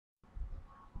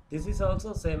This is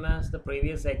also same as the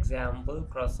previous example,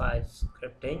 cross-site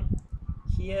scripting.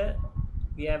 Here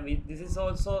we have this is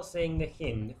also saying the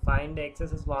hint, find the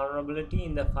XSS vulnerability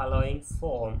in the following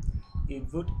form.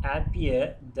 It would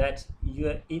appear that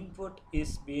your input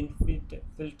is being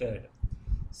filtered.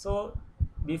 So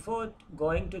before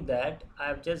going to that,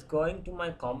 I'm just going to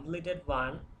my completed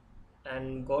one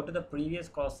and go to the previous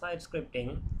cross-site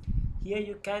scripting. Here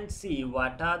you can see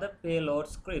what are the payload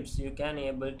scripts you can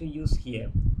able to use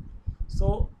here.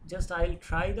 So just I'll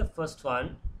try the first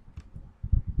one.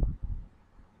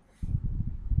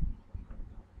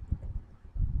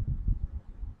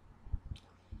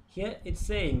 Here it's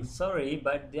saying sorry,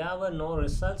 but there were no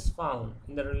results found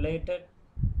in the related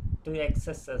to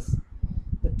XSS.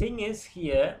 The thing is,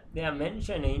 here they are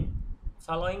mentioning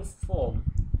following form.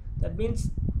 That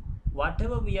means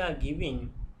whatever we are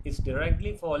giving is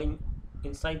directly falling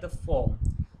inside the form.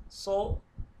 So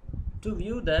to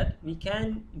view that, we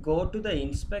can go to the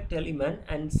inspect element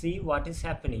and see what is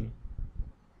happening.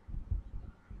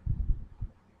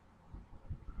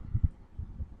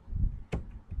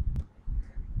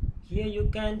 Here you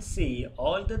can see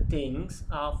all the things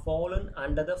are fallen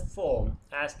under the form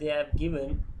as they have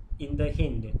given in the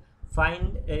hint.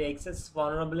 Find excess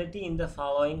vulnerability in the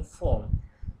following form.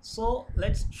 So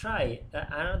let's try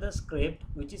another script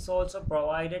which is also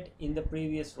provided in the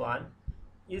previous one,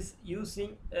 is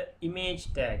using an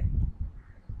image tag.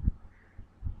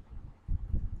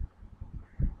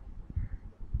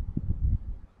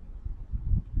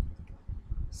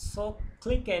 So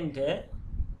click enter.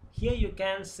 Here you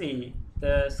can see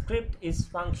the script is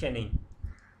functioning.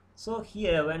 So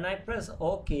here when I press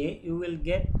OK, you will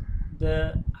get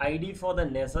the ID for the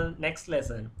next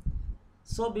lesson.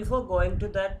 So before going to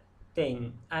that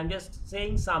thing, I'm just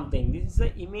saying something. This is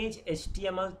the image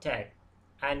HTML tag,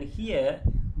 and here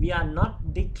we are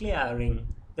not declaring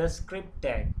the script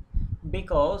tag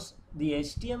because the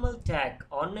HTML tag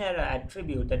on error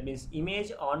attribute, that means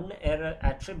image on error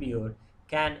attribute,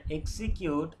 can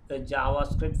execute a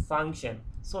JavaScript function.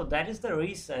 So that is the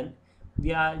reason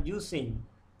we are using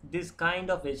this kind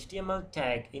of HTML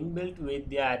tag inbuilt with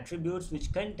the attributes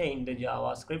which contain the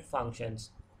JavaScript functions.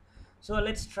 So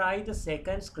let's try the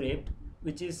second script,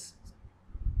 which is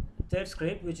third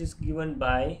script, which is given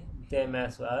by them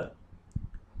as well.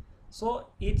 So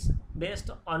it's based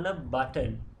on a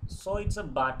button. So it's a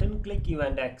button click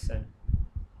event action.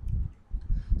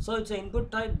 So it's an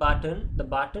input type button. The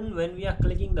button, when we are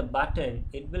clicking the button,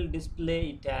 it will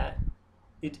display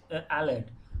it alert.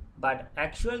 But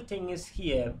actual thing is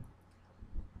here,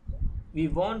 we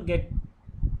won't get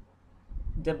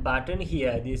the button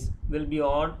here. This will be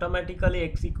automatically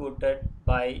executed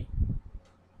by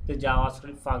the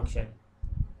JavaScript function.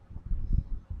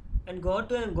 And go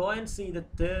and see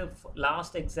the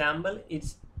last example.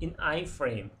 It's in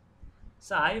iframe.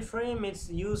 So iframe is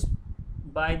used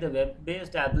by the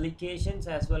web-based applications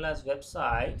as well as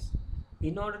websites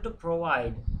in order to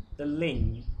provide the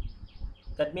link.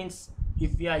 That means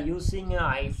if we are using an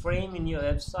iframe in your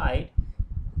website,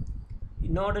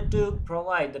 in order to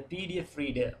provide the PDF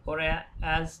reader, or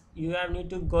as you have need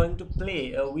to going to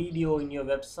play a video in your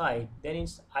website, then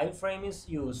it's iframe is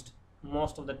used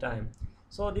most of the time.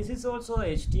 So this is also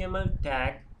HTML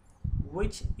tag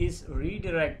which is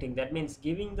redirecting, that means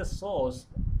giving the source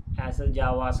as a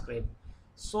JavaScript.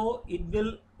 So it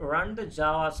will run the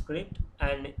JavaScript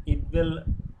and it will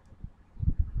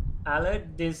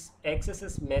alert this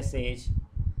XSS message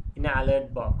in an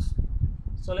alert box.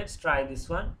 So let's try this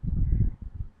one.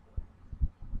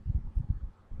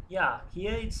 Yeah,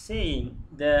 here it's saying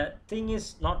the thing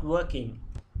is not working.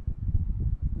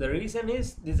 The reason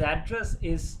is this address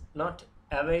is not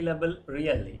available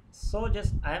really. So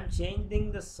just I am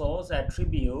changing the source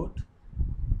attribute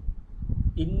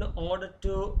in order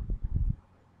to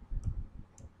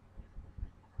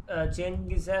change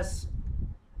this as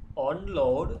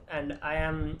onload, and I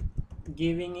am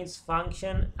giving its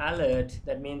function alert.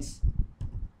 That means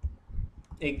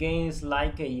again is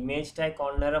like a image tag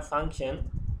on error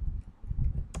function.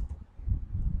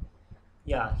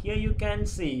 Yeah, here you can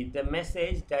see the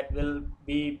message that will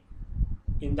be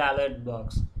in the alert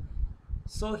box.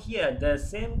 So here the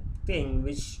same thing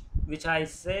which I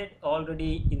said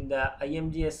already in the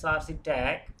imgsrc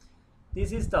tag.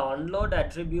 This is the onload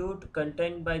attribute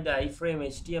contained by the iframe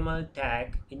HTML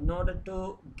tag in order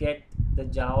to get the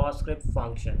JavaScript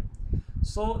function.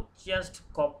 So just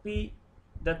copy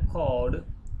the code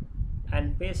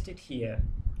and paste it here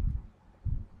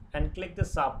and click the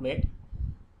submit.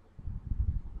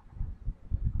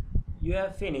 You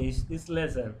have finished this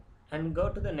lesson and go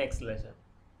to the next lesson.